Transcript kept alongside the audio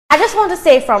I just want to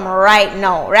say from right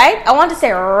now, right? I want to say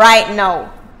right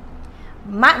now,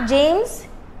 Matt James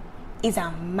is a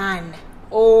man.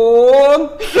 Okay.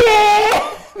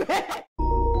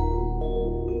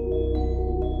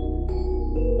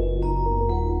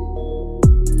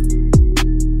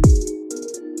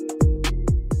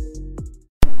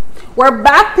 We're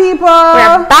back, people.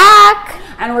 We're back.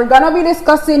 And we're gonna be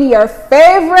discussing your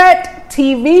favorite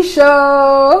TV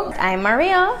show. I'm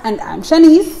Maria. And I'm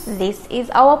Shanice. This is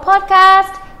our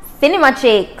podcast, Cinema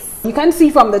Chicks. You can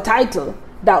see from the title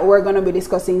that we're gonna be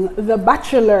discussing The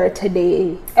Bachelor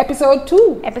today. Episode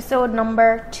 2. Episode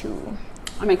number 2.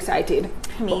 I'm excited.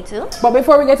 Me too. But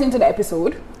before we get into the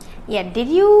episode, yeah, did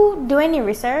you do any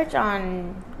research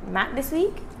on Matt this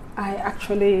week? I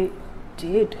actually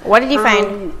did. What did you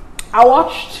find? I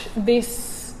watched this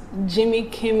Jimmy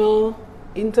Kimmel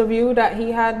interview that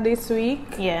he had this week.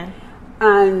 Yeah.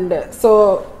 And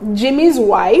so Jimmy's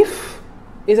wife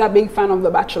is a big fan of The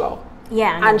Bachelor.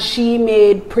 Yeah. And she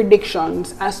made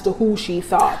predictions as to who she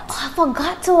thought. Oh, I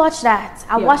forgot to watch that.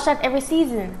 I watch that every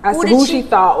season. As to who she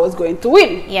thought was going to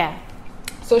win. Yeah.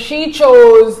 So she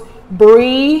chose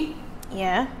Bree,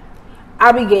 Yeah.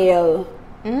 Abigail,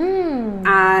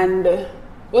 and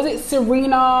was it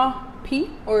Serena P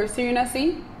or Serena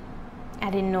C? I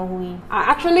didn't know who he... I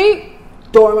actually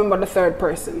don't remember the third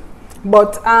person.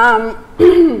 But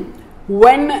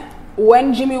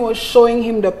when Jimmy was showing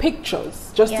him the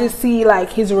pictures just to see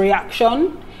like his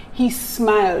reaction, he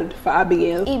smiled for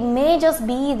Abigail. It may just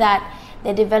be that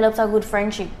they developed a good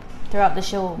friendship throughout the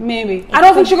show. Maybe. I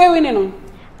don't think she's going to win, you know.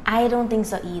 I don't think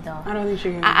so either. I don't think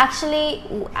she's going to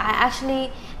win. I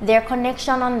actually, their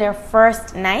connection on their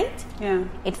first night,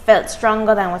 it felt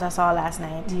stronger than what I saw last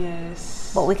night.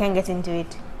 Yes. But we can get into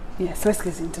it. Yes, let's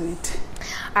get into it.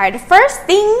 Alright, the first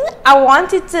thing I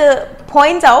wanted to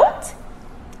point out,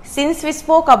 since we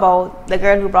spoke about the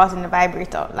girl who brought in the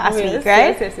vibrator last week,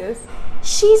 right? Yes.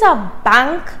 She's a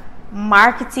bank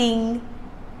marketing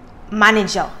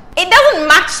manager. It doesn't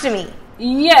match to me.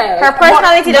 Yeah. Her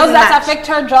personality doesn't that match. affect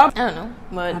her job? I don't know.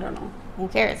 But I don't know. Who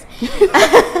cares?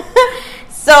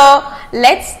 So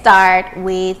let's start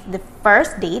with the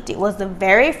first date. It was the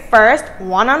very first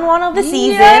one-on-one of the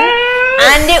season. Yes.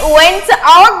 And it went to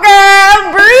our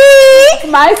girl,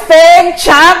 Bree. My fave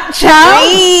champ.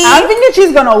 Bree. I'm thinking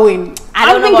she's going to win.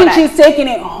 I'm thinking she's taking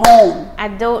it home. I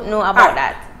don't know about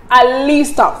that. At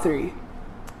least top 3.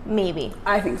 Maybe.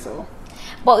 I think so.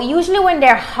 But usually when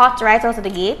they're hot right out of the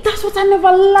gate, that's what I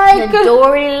never like. The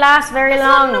don't really last very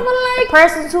long. Never like. The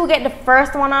persons who get the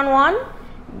first one-on-one,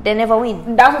 they never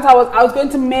win. That's what I was going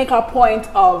to make a point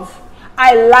of.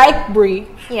 I like Bree.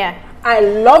 Yeah. I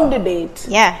love the date.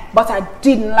 Yeah. But I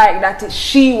didn't like that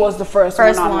she was the first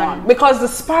one. Because the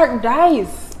spark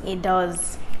dies. It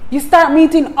does. You start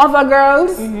meeting other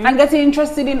girls and getting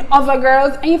interested in other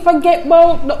girls and you forget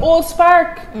about the old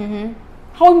spark. How are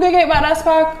you going to get back that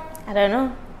spark? I don't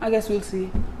know. I guess we'll see.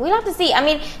 We'll have to see. I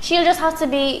mean, she'll have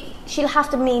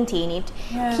to maintain it.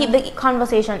 Yeah. Keep the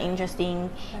conversation interesting.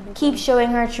 Keep showing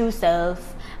her true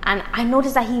self. And I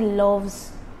noticed that he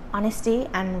loves honesty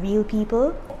and real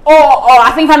people. Oh,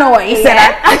 I think I know what he said.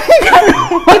 I think I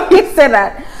know what he said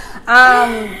that.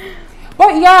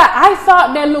 But yeah, I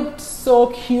thought they looked so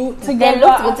cute together. They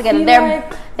looked good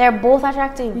together. They're both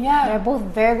attractive. Yeah. They're both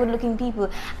very good looking people.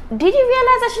 Did you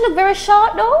realize that she looked very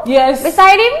short though? Yes.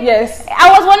 Beside him? Yes.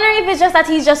 I was wondering if it's just that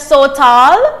he's just so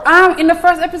tall. In the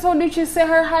first episode, did she say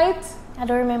her height? I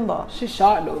don't remember. She's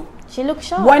short though. She looked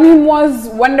short. When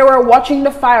they were watching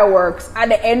the fireworks at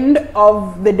the end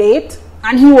of the date,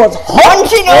 and he was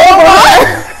hunching over.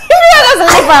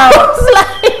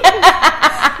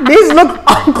 This looked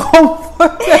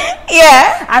uncomfortable.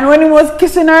 Yeah. And when he was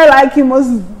kissing her, like his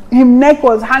neck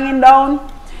was hanging down.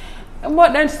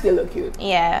 But that still look cute.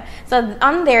 Yeah. So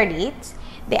on their date,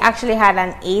 they actually had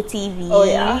an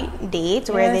ATV date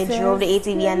where they drove the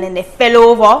ATV and then they fell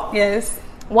over. Yes.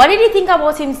 What did you think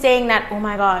about him saying that, oh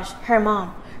my gosh, her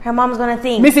mom's gonna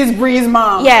think Mrs. Bree's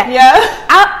mom? Yeah.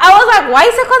 I was like, why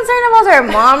is he concerned about her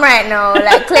mom right now?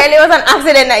 Like, clearly it was an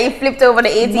accident that he flipped over the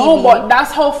ATV. No, but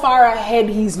that's how far ahead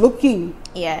he's looking.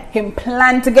 Yeah. Him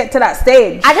plan to get to that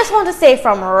stage. I just want to say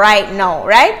from right now,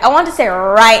 right? I want to say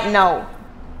right now,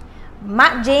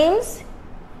 Matt James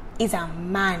is a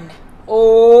man.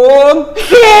 Okay.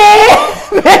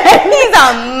 He's a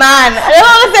man. I don't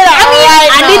want to say that.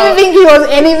 I didn't think he was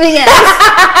anything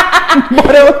else.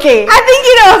 But okay. I think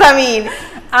you know what I mean.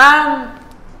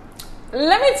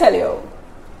 Let me tell you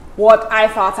what I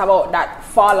thought about that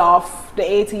fall off the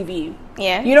ATV.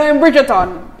 Yeah. You know, in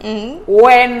Bridgerton,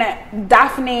 when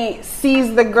Daphne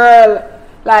sees the girl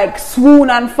like swoon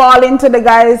and fall into the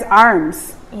guy's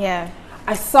arms. Yeah.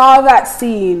 I saw that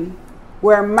scene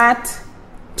where Matt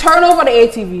turned over the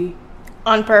ATV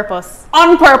On purpose.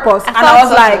 on purpose, and I thought was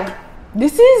so like, too.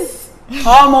 this is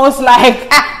almost like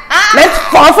let's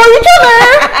fall for each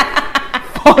other,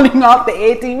 falling off the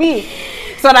ATV,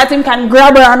 so that him can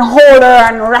grab her and hold her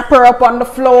and wrap her up on the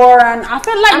floor. And I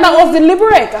felt like that was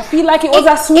deliberate. I feel like it was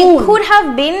a swoon. It could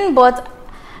have been, but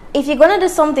if you're gonna do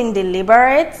something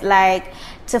deliberate, like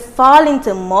to fall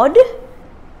into mud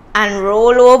and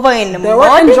roll over in the They mud,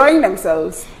 were enjoying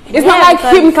themselves. It's not like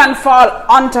him can fall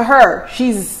onto her.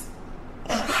 She's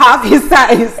half his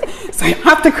size. So you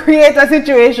have to create a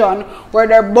situation where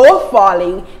they're both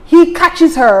falling. He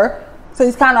catches her, so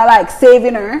he's kind of like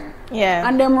saving her. yeah.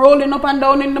 And them rolling up and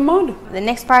down in the mud. The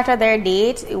next part of their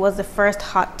date, it was the first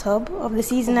hot tub of the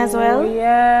season as well. Oh,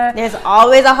 yeah. There's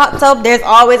always a hot tub. There's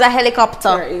always a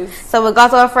helicopter. There is. So we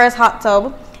got our first hot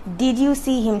tub. Did you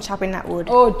see him chopping that wood?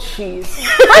 Oh, jeez.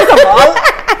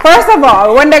 First of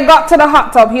all, when they got to the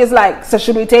hot tub, he's like, so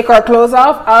should we take our clothes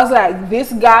off? I was like,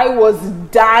 this guy was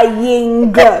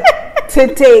dying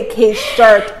to take his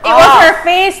shirt off. It was her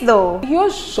face though. He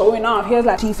was showing off. He was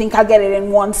like, do you think I get it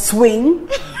in one swing?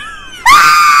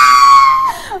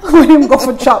 When him go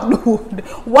for chop the wood.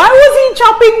 Why was he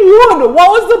chopping wood? What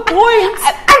was the point?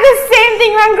 The same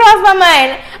thing ran across my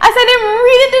mind. I said, them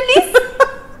really did this?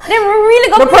 Them really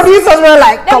got The producers were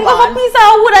like, them come got a on. piece of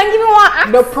wood and give him one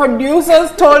axe The producers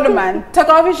told the man, take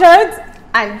off his shirt.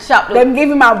 and chop the Them give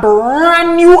him a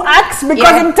brand new axe because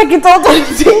Yeah. him take it out of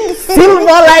the silver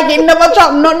like he never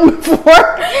chopped nothing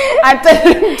before. I tell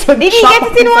him to Did he chop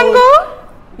get it in his one own. go?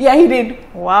 Yeah, he did.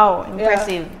 Wow,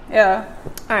 impressive. Yeah.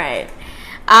 All right.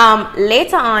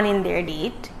 Later on in their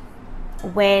date,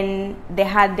 when they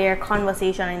had their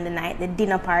conversation in the night, the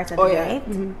dinner part of the night,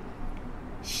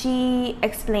 she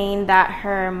explained that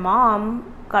her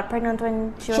mom got pregnant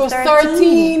when she was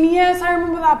 13. Yes, I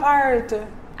remember that part.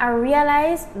 I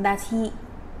realized that he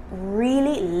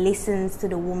really listens to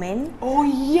the woman. Oh,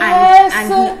 yes. And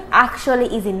he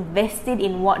actually is invested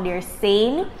in what they're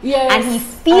saying. Yes, And he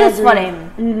feels I for agree.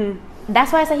 them.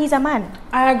 That's why I said he's a man.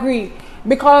 I agree.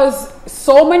 Because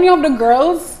so many of the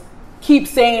girls keep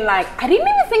saying, like, I didn't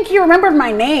even think he remembered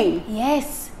my name.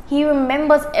 Yes. He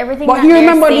remembers everything But that he they're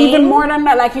remembered saying. even more than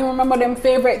that. Like, he remembered them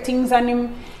favorite things and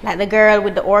him. Like the girl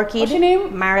with the orchid. What's your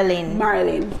name? Marilyn.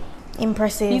 Marilyn.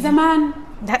 Impressive. He's a man.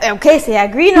 Okay, so I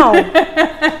agree now.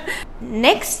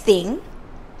 Next thing,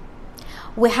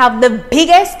 we have the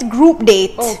biggest group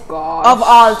date Oh, gosh. of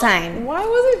all time. Why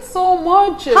was it so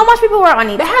much? How much people were on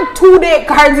it? They had 2 date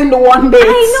cards in the one date.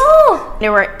 I know.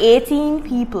 There were 18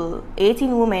 people,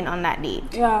 18 women on that date.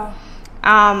 Yeah.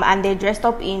 And they dressed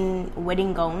up in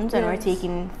wedding gowns and were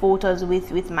taking photos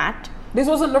with Matt. This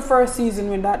wasn't the first season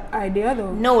with that idea,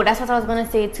 though. No, that's what I was gonna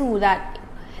say too. That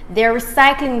they're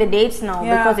recycling the dates now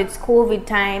because it's COVID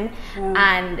time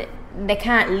and they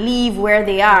can't leave where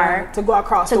they are To go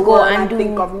across to the go world and and do-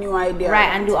 think of new ideas. right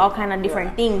and do all kind of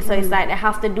different things. So it's like they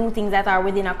have to do things that are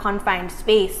within a confined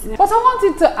space. But I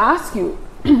wanted to ask you,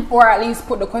 or at least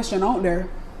put the question out there: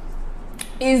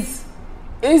 Is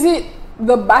it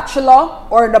the Bachelor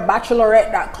or the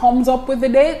Bachelorette that comes up with the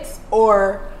dates,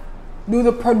 or do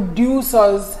the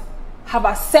producers have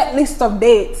a set list of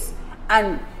dates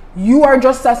and you are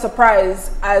just as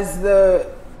surprised as the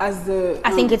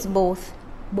I think it's both.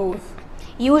 both?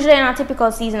 Usually in a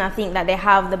typical season, I think that they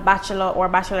have the Bachelor or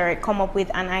Bachelorette come up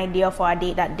with an idea for a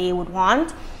date that they would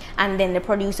want, and then the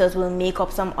producers will make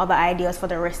up some other ideas for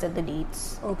the rest of the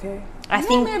dates. Okay. I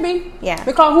think maybe. yeah.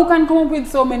 Because who can come up with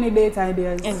so many date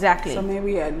ideas? Exactly. So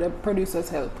maybe the producers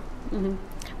help.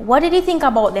 What did you think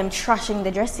about them trashing the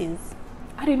dresses?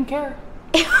 I didn't care.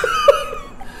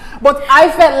 But I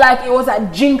felt like it was a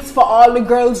jinx for all the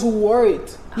girls who wore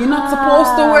it. You're not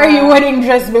supposed to wear your wedding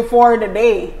dress before the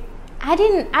day.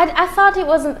 I thought it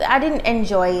wasn't. I didn't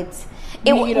enjoy it.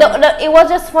 It Me either. it was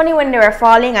just funny when they were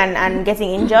falling and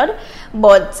getting injured,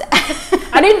 but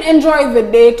I didn't enjoy the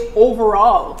date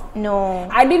overall. no.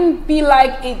 I didn't feel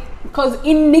like it, because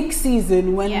in Nick's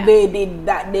season when Yeah. they did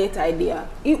that date idea,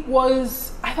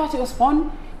 I thought it was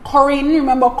fun.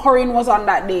 Remember Corinne was on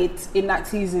that date in that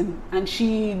season and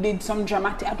she did some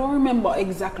dramatic, I don't remember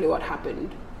exactly what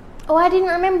happened. Oh, I didn't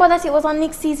remember that it was on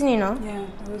Nick's season. You know, Yeah,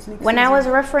 it was Nick's when season. I was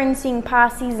referencing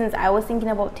past seasons, I was thinking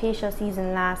about Tasha's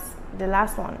season the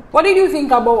last one. What did you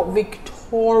think about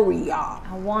Victoria?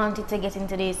 I wanted to get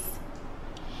into this.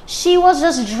 She was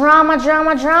just drama.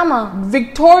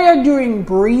 Victoria during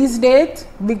Bree's date,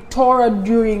 Victoria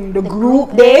during the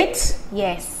group date.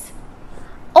 Yes.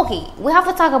 Okay, we have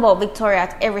to talk about Victoria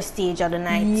at every stage of the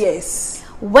night. Yes.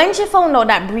 when she found out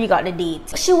that Brie got the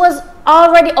date, she was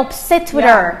already upset with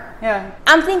her. Yeah.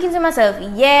 I'm thinking to myself,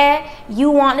 yeah, you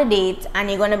want the date and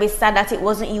you're gonna be sad that it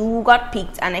wasn't you who got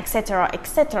picked and etc.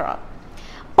 etc.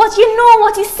 But you know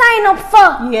what you sign up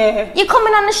for. Yeah. You're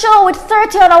coming on the show with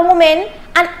 30 other women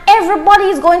and everybody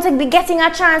is going to be getting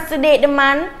a chance to date the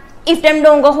man if them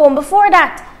don't go home before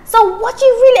that. So what you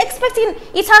really expecting?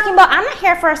 You're talking about, I'm not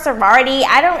here for a sorority.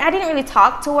 I didn't really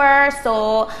talk to her,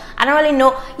 so I don't really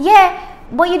know. Yeah,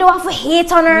 but you don't have to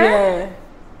hate on her. Yeah.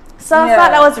 So I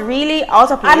thought that was really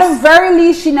out of place. At the very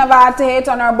least, she never had to hate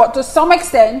on her, but to some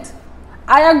extent,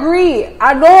 I agree.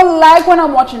 I don't like when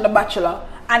I'm watching The Bachelor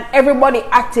and everybody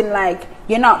acting like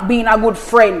you're not being a good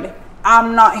friend.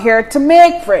 I'm not here to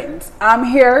make friends. I'm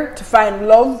here to find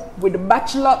love with the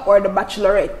bachelor or the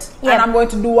bachelorette. Yeah. And I'm going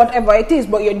to do whatever it is,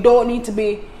 but you don't need to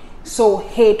be so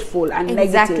hateful and negative.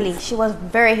 Exactly. She was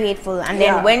very hateful. And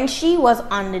then when she was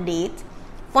on the date,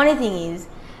 funny thing is,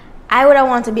 I would have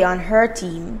wanted to be on her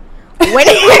team when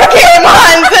it came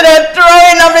on to the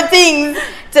throwing of the things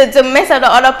to mess up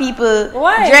the other people's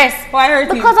dress. Why her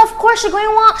team? Because of course she's going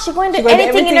to do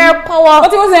anything in her power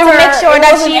but it wasn't to make sure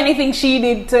that she anything she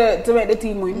did to make the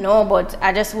team win. No, but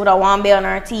I just would have wanted to be on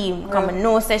her team. Come on,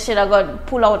 no, said she'd have got to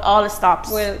pull out all the stops.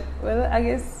 Well, I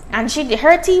guess. And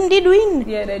her team did win.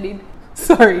 Yeah, they did.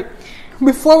 Sorry.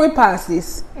 Before we pass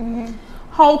this,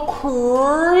 how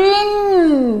cringe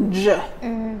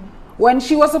when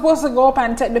she was supposed to go up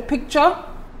and take the picture,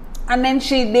 and then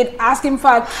she did ask him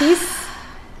for a kiss.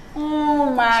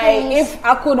 Oh my! If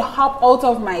I could hop out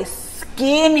of my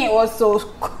skin, it was so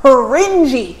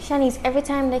cringy. Shanice, every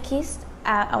time they kissed,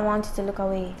 I wanted to look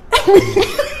away.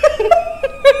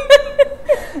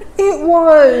 It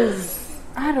was.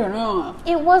 I don't know.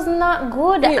 It was not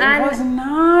good. It was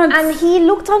not. And he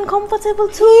looked uncomfortable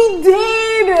too. He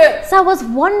did. So I was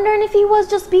wondering if he was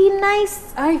just being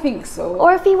nice. I think so.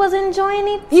 Or if he was enjoying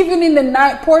it. Even in the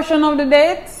night portion of the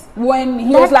date, when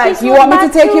he was like, "You want me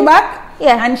to take you back?"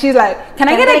 Yeah. And she's like, "Can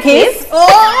I get a kiss?"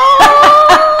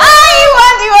 Oh!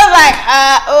 He was like,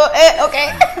 okay.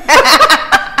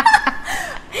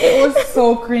 It was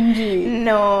so cringy.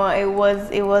 No, it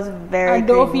was very I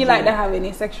don't cringy. feel like they have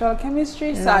any sexual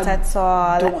chemistry. So not at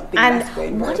all. Don't think and that's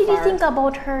going what very did you far. think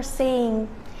about her saying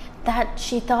that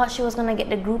she thought she was going to get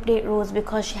the group date rose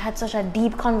because she had such a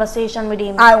deep conversation with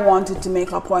him? I wanted to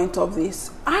make a point of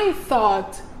this. I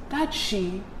thought that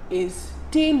she is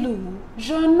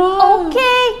delusional.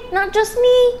 Okay, not just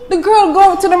me. The girl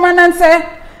go to the man and say,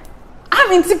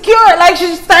 "I'm insecure." Like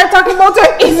she started talking about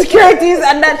her insecurities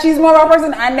and that she's more of a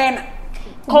person, and then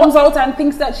comes out and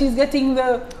thinks that she's getting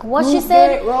the what she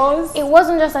said. Rose. It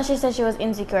wasn't just that she said she was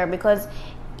insecure, because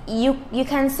you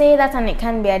can say that and it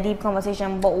can be a deep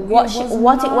conversation, but what it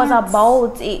was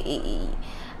about,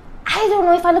 I don't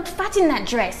know if I looked fat in that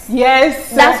dress.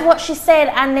 Yes, that's what she said,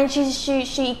 and then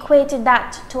she equated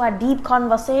that to a deep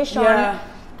conversation. Yeah.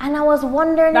 And I was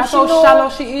wondering that's if she how shallow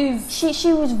she is.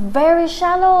 She was very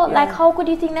shallow. Yeah. Like, how could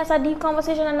you think that's a deep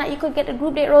conversation and that you could get the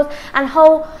group date rose? And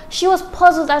how she was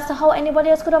puzzled as to how anybody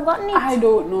else could have gotten it. I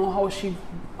don't know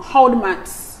how the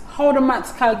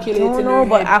maths calculated. I don't know,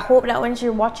 but I hope that when she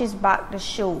watches back the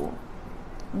show,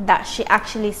 that she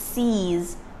actually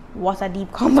sees what a deep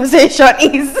conversation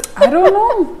is. I don't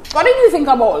know. What did you think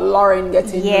about Lauren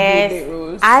getting the group date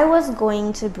rose? I was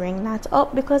going to bring that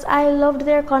up because I loved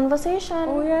their conversation.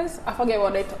 Oh yes, I forget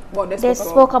what they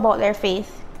spoke about their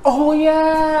faith. Oh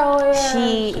yeah.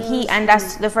 And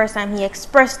that's the first time he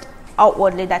expressed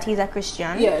outwardly that he's a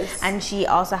Christian. Yes. And she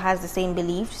also has the same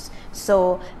beliefs.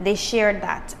 So they shared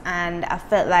that, and I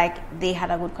felt like they had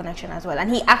a good connection as well.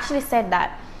 And he actually said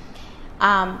that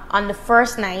on the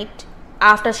first night,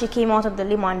 after she came out of the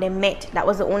limo and they met, that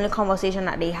was the only conversation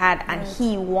that they had, and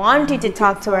he wanted to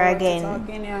talk to her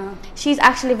again. She's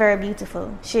actually very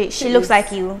beautiful. She looks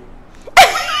like you.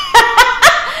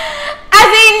 As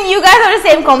in, you guys are the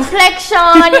same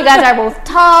complexion, you guys are both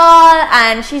tall,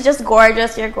 and she's just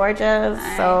gorgeous. You're gorgeous.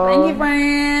 So thank you,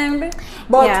 friend.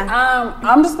 But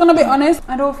I'm just gonna be honest,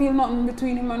 I don't feel nothing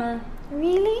between him and her.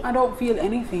 Really? I don't feel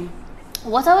anything.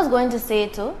 What I was going to say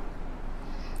too,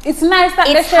 it's nice that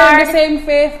they share the same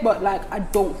faith, but like I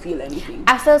don't feel anything.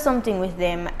 I felt something with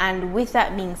them, and with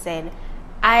that being said,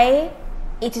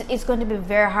 it's going to be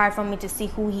very hard for me to see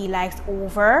who he likes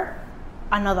over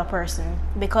another person,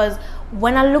 because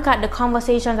when I look at the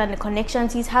conversations and the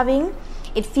connections he's having,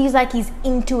 it feels like he's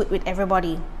into it with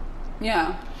everybody.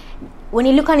 Yeah. When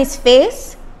you look on his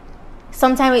face,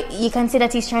 sometimes you can see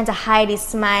that he's trying to hide his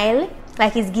smile,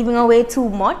 like he's giving away too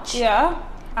much. Yeah.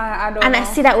 I don't know. I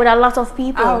see that with a lot of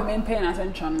people. I haven't been paying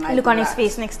attention. Look on his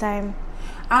face next time.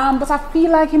 But I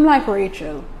feel like him like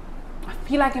Rachel. I I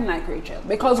feel like him like Rachel.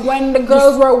 Because when the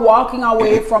girls were walking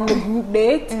away from the group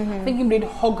date, I think he did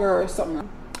hug her or something.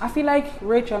 I feel like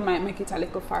Rachel might make it a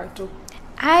little far too.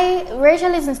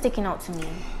 Rachel isn't sticking out to me.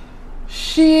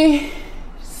 She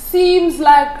seems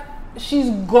like she's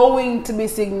going to be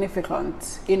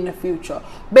significant in the future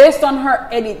based on her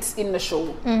edits in the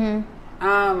show.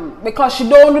 Because she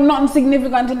don't do nothing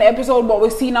significant in the episode, but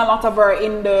we've seen a lot of her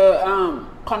in the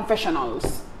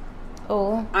confessionals.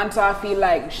 Oh. And so I feel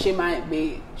like she might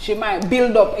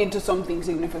build up into something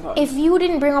significant. If you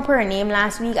didn't bring up her name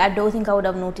last week, I don't think I would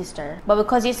have noticed her. But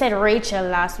because you said Rachel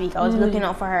last week, I was looking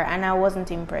out for her and I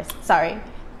wasn't impressed. Sorry.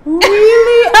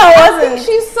 Really? I wasn't.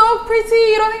 She's so pretty.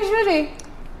 You don't think she's pretty?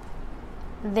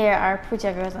 There are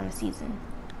prettier girls on the season.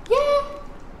 Yeah.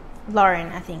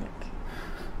 Lauren, I think,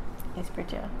 is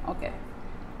prettier. Okay.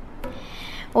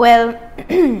 Well,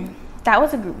 that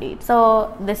was a group date.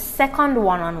 So the second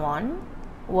one-on-one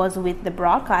was with the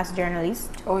broadcast journalist.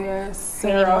 Oh yes, Her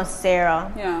name was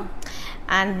Sarah. Yeah.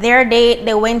 And their date,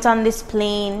 they went on this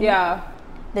plane. Yeah.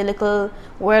 The little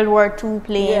World War II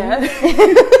plane.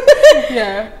 Yeah.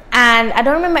 Yeah. And I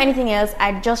don't remember anything else.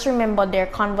 I just remember their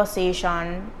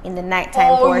conversation in the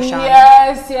nighttime portion.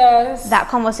 Yes, yes. That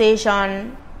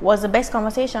conversation was the best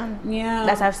conversation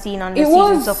that I've seen on the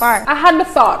season so far. I had the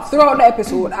thought throughout the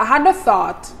episode. I had the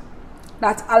thought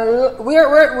that we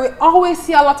always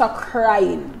see a lot of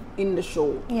crying in the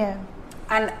show. Yeah.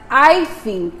 And I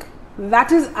think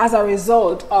that is as a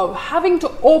result of having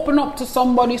to open up to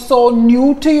somebody so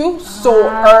new to you so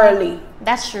early.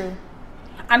 That's true.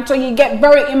 And so you get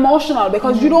very emotional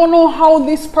because you don't know how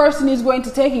this person is going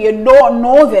to take it. You don't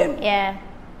know them. Yeah.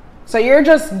 So you're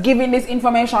just giving this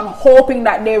information hoping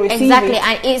that they receive exactly. it.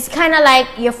 And it's kind of like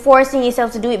you're forcing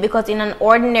yourself to do it because in an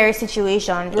ordinary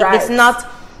situation, if it's not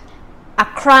a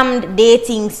crammed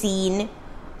dating scene,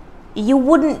 you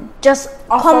wouldn't just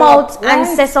come out and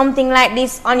say something like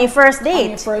this on your first date. On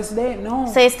your first date, no.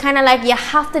 So it's kind of like you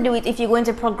have to do it if you're going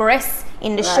to progress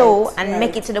in the show and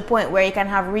make it to the point where you can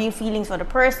have real feelings for the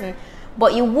person.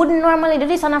 But you wouldn't normally do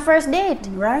this on a first date.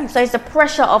 Right. So it's the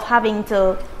pressure of having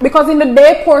to... Because in the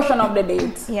day portion of the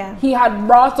date, Yeah. he had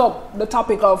brought up the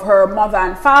topic of her mother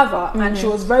and father, and she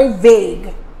was very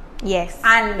vague. Yes.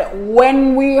 And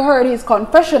when we heard his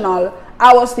confessional,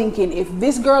 I was thinking, if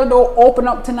this girl don't open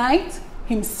up tonight,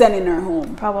 him sending her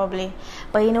home. Probably.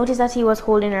 But you notice that he was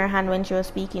holding her hand when she was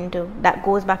speaking too. That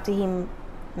goes back to him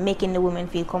making the woman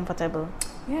feel comfortable.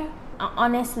 Yeah. I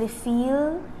honestly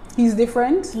feel... He's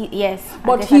different? Yes.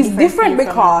 But he's different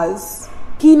because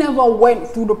he never went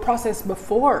through the process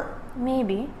before.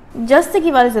 Maybe. Just to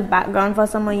give a little background for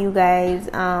some of you guys,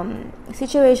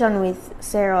 situation with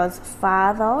Sarah's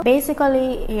father.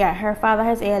 Basically, yeah, her father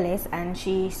has ALS, and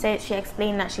she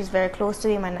explained that she's very close to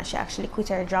him and that she actually quit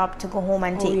her job to go home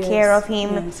and take care of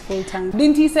him. Yes, full time.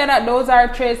 Didn't he say that those are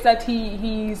traits that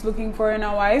he's looking for in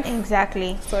a wife?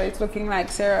 Exactly. So it's looking like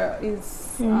Sarah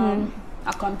is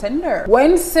a contender.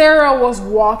 When Sarah was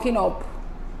walking up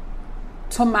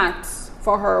to Matt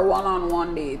for her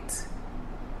one-on-one date,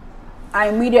 I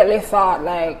immediately thought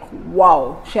like,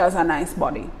 wow, she has a nice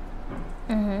body.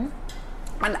 And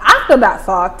after that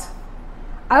thought,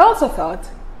 I also thought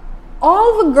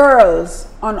all the girls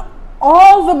on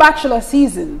all the Bachelor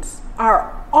seasons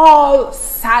are all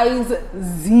size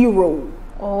 0.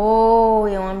 Oh,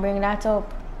 you want to bring that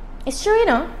up? It's true, you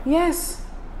know. Yes.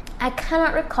 I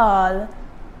cannot recall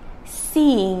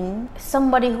seeing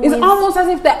somebody who It's almost as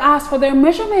if they asked for their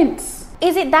measurements.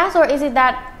 Is it that, or is it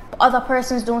that other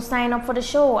persons don't sign up for the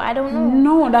show? I don't know.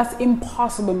 No, that's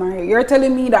impossible, Maria. You're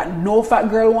telling me that no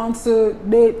fat girl wants to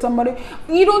date somebody?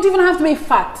 You don't even have to be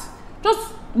fat.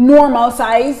 Just normal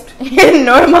sized.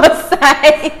 Normal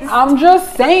size. I'm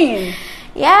just saying.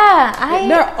 Yeah,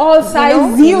 they're all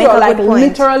size 0, like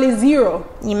literally 0.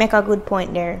 You make a good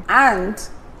point there. And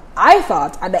I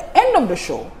thought at the end of the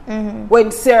show,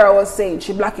 when Sarah was saying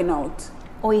she blacking out.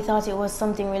 Oh, you thought it was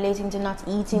something relating to not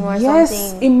eating or something?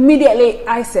 Yes, immediately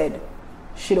I said,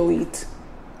 she don't eat.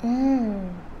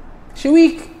 She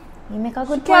weak. You make a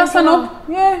good she can't point. stand up.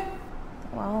 Yeah.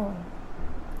 Wow.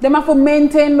 They have to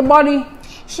maintain the body.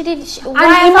 She did. And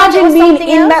imagine being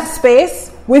in that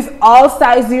space with all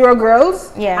size 0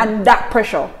 girls and that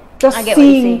pressure. Just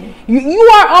seeing you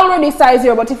are already size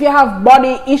 0, but if you have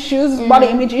body issues, body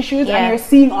image issues, and you're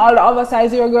seeing all the other size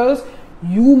 0 girls,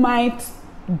 you might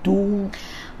do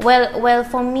well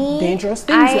for me dangerous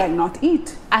things like not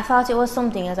eat. I thought it was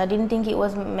something else. I didn't think it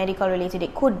was medical related.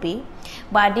 It could be,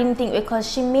 but I didn't think,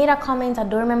 because she made a comment, I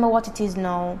don't remember what it is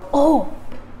now. Oh,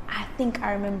 I think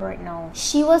I remember it now.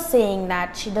 She was saying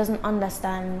that she doesn't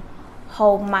understand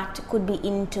how Matt could be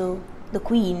into the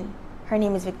queen, her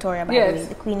name is Victoria, by the way.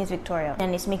 The queen is Victoria.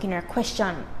 And it's making her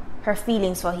question her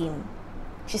feelings for him.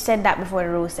 She said that before the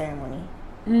rose ceremony.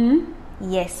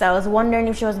 Yes, I was wondering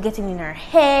if she was getting in her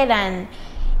head and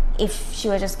if she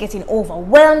was just getting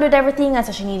overwhelmed with everything and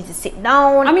so she needed to sit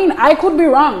down. I mean, I could be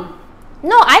wrong.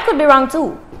 No, I could be wrong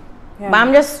too. Yeah. But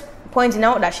I'm just pointing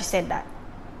out that she said that.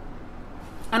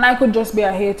 And I could just be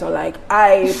a hater. Like,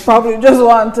 I probably just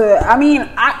want to... I mean,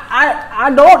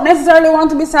 I don't necessarily want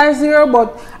to be size 0,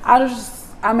 but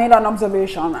I made an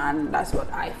observation and that's what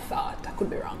I thought. I could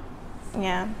be wrong.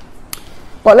 Yeah.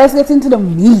 But let's get into the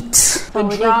meat. The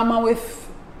drama with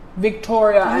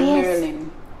Victoria and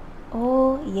Marilyn.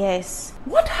 Oh, yes.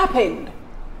 What happened?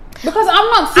 Because I'm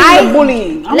not seeing the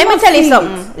bullying. Let me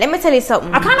tell you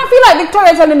something. I kind of feel like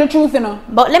Victoria's telling the truth, you know.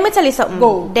 But let me tell you something.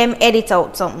 Go. Them edit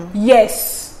out something.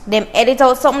 Yes. Them edit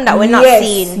out something that we're not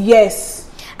seeing. Yes.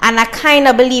 And I kind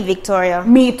of believe Victoria.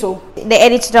 Me too. They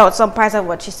edited out some parts of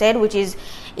what she said, which is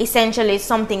essentially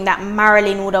something that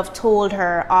Marilyn would have told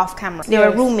her off camera. They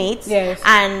were roommates. Yes.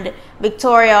 And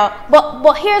Victoria...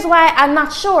 But here's why I'm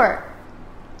not sure.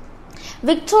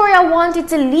 Victoria wanted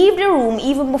to leave the room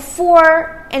even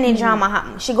before any drama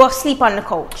happened. She go sleep on the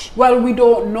couch. Well, we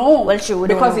don't know. Well, true,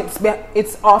 because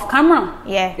it's off camera.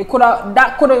 Yeah. It could have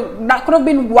that could have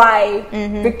been why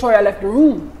Victoria left the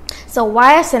room. So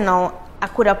why I say now I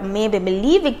could have maybe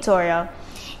believed Victoria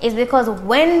is because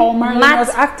when Marilyn was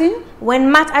acting,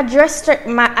 when Matt addressed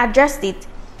it,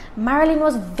 Marilyn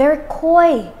was very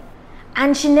coy,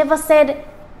 and she never said,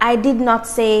 "I did not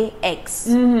say X."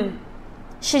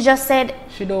 She just said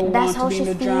that's how she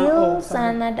feels,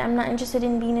 and I'm not interested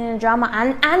in being in a drama.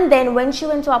 And then when she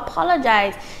went to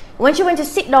apologize, when she went to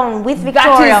sit down with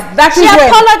Victoria, she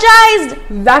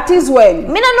apologized. That is when.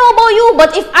 Me not know about you,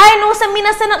 but if I know some me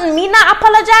not say nothing, me not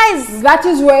apologize. That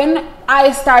is when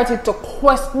I started to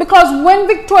question, because when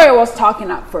Victoria was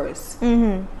talking at first,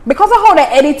 because of how they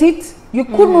edit it, you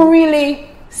couldn't really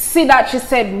see that she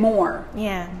said more.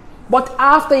 Yeah. But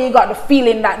after you got the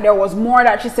feeling that there was more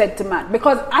that she said to Matt,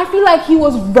 because I feel like he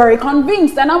was very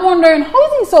convinced, and I'm wondering how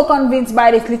is he so convinced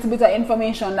by this little bit of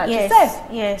information that she said?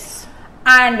 Yes.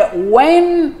 And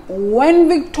when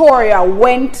Victoria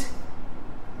went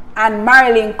and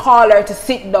Marilyn called her to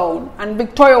sit down, and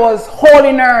Victoria was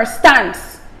holding her stance,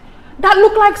 that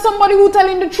looked like somebody who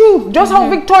telling the truth. Just how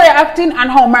Victoria acting and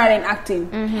how Marilyn acting.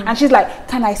 And she's like,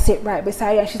 "Can I sit right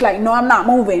beside you?" And she's like, "No, I'm not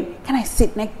moving. Can I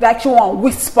sit next?" Like she want to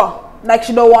whisper. Like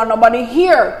she don't want nobody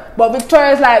here. But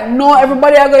Victoria's like, "No,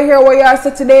 everybody are going to hear what you are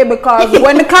saying today, because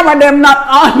when the camera them not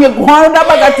on, you go on with that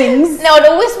bag of things." No,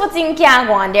 the whisper thing can't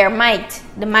go on there.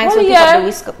 The mic will pick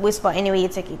up the whisper anyway you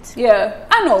take it. Yeah,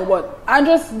 I know, but I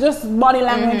just body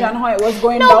language and how it was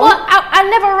going down. No, but I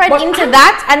never read into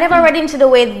that. I never read into the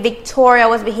way Victoria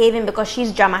was behaving because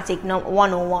she's dramatic, no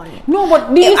 101. No, but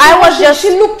she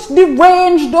looked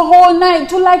deranged the whole night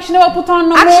too, like she never put on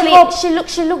no makeup. Actually,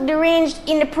 she looked deranged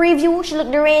in the preview. She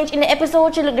looked deranged in the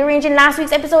episode. She looked deranged in last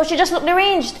week's episode. She just looked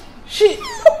deranged.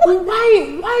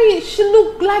 Why she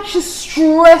looked like she's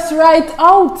stressed right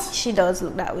out? She does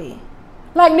look that way.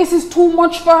 Like this is too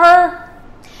much for her.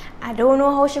 I don't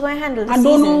know how she's going to handle this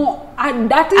season. Don't know.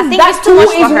 That too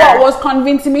is what was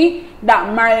convincing me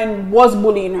that Marilyn was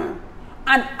bullying her.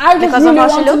 And I just really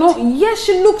want to know. Yes,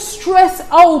 she looks stressed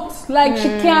out. Like she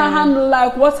can't handle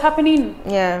like what's happening.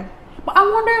 Yeah. But I'm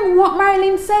wondering what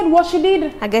Marilyn said, what she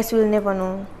did. I guess we'll never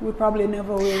know. We probably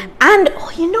never will. And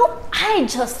I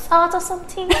just thought of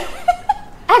something.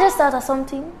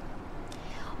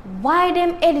 Why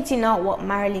them editing out what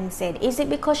Marilyn said? Is it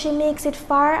because she makes it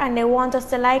far and they want us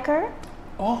to like her?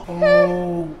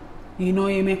 Oh. You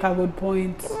make a good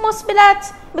point. It must be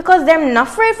that. Because they're not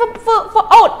afraid for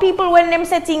out people when them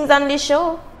say things on this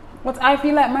show. But I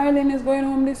feel like Marilyn is going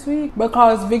home this week.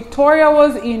 Because Victoria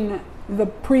was in the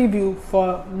preview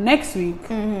for next week.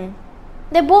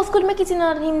 They both could make it in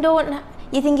on him, don't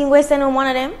you? Think we're sending on one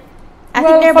of them? I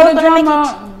think they're both gonna make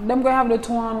it. Them gonna have the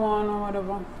 2-on-1 or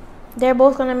whatever. They're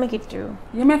both gonna make it through.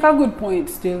 You make a good point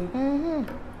still. Them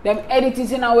edit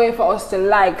it in a way for us to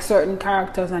like certain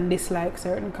characters and dislike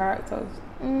certain characters.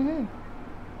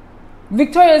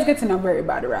 Victoria is getting a very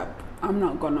bad rap. I'm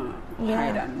not gonna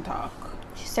hide and talk.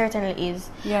 She certainly is.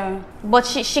 Yeah. But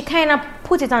she kind of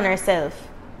put it on herself.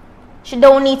 She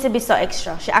don't need to be so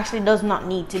extra. She actually does not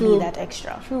need to be that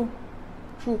extra. True.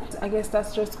 I guess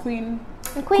that's just Queen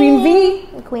V.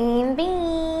 Queen V.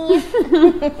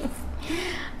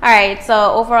 Alright,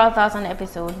 so overall thoughts on the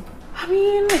episode. I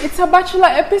mean, it's a Bachelor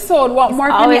episode. What more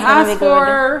can you ask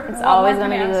for? It's always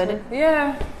going to be good.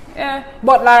 Yeah.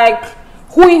 But like,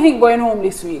 who do you think going home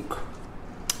this week?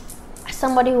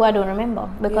 Somebody who I don't remember.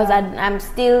 Because I'm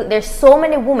still, there's so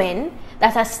many women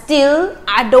that are still,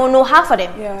 I don't know half of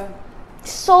them. Yeah.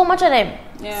 So much of them.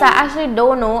 Yeah. So I actually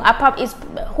don't know. I probably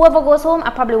whoever goes home, I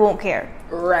probably won't care.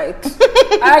 Right.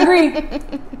 I agree.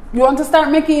 You want to start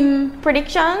making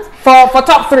Predictions for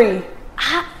top 3?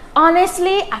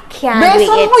 Honestly, I can't Based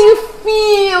do on it. how you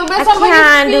feel. Based on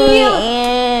how you feel.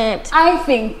 It. I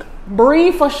think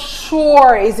Brie for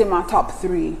sure is in my top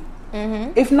 3.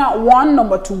 If not 1,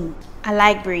 number 2. I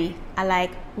like Brie. I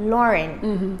like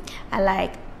Lauren. I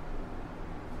like.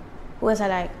 Who else I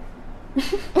like?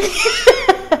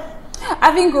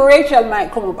 I think Rachel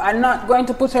might come up. I'm not going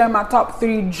to put her in my top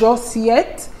 3 just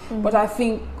yet, but I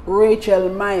think Rachel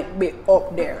might be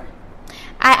up there.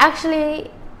 I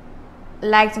actually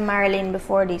liked Marilyn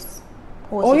before this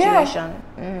whole situation.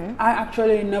 Yeah. I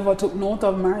actually never took note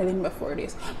of Marilyn before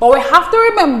this. But we have to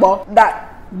remember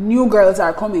that new girls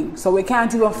are coming, so we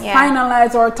can't even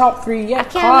finalize our top 3 yet.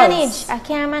 I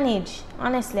can't manage.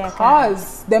 Honestly, I can't.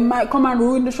 Because they might come and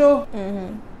ruin the show.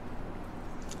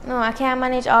 No, I can't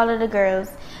manage all of the girls.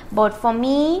 But for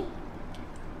me,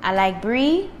 I like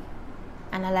Brie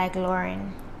and I like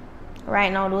Lauren.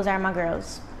 Right now, those are my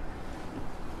girls.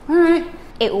 Alright.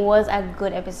 It was a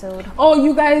good episode. Oh,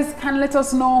 you guys can let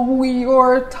us know who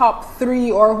your top 3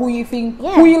 or who you think,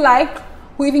 who you like,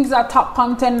 who you think is our top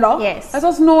contender. Yes. Let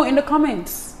us know in the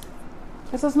comments.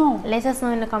 Let us know. Let us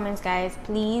know in the comments, guys.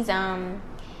 Please, I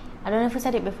don't know if we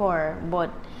said it before,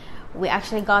 but we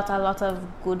actually got a lot of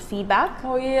good feedback.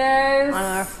 Oh, yes. On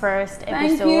our first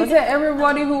episode. Thank you to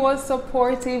everybody who was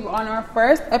supportive on our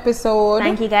first episode.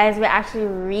 Thank you, guys. We actually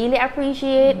really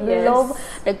appreciate, love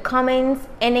the comments,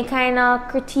 any kind of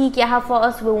critique you have for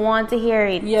us. We want to hear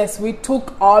it. Yes, we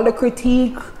took all the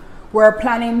critique. We're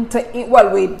planning to,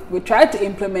 we tried to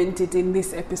implement it in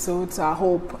this episode, so I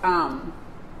hope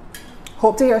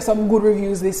to hear some good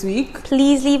reviews this week.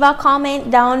 Please leave a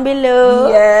comment down below.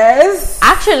 Yes.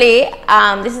 Actually,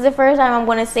 this is the first time I'm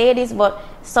going to say this, but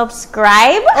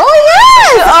subscribe. Oh,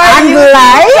 yes.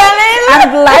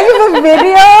 And like the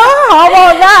video. How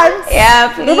about that?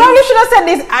 Yeah, please. We probably should have said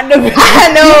this at the video.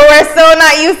 I know, we're so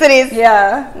not used to this.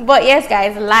 Yeah. But yes,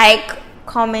 guys, like,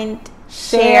 comment,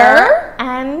 share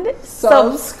and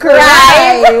subscribe.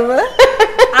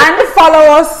 And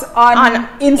follow us on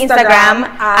Instagram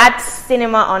at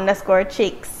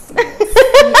cinema_chicks.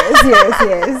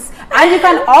 Yes. And you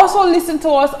can also listen to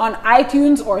us on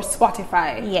iTunes or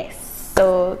Spotify. Yes.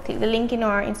 So click the link in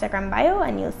our Instagram bio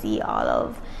and you'll see all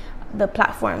of the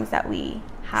platforms that we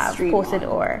have posted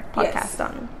or podcast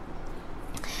on.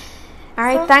 All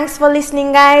right, thanks for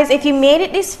listening, guys. If you made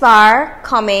it this far,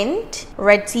 comment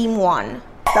Red Team 1.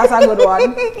 That's a good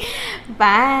one.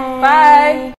 Bye.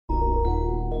 Bye.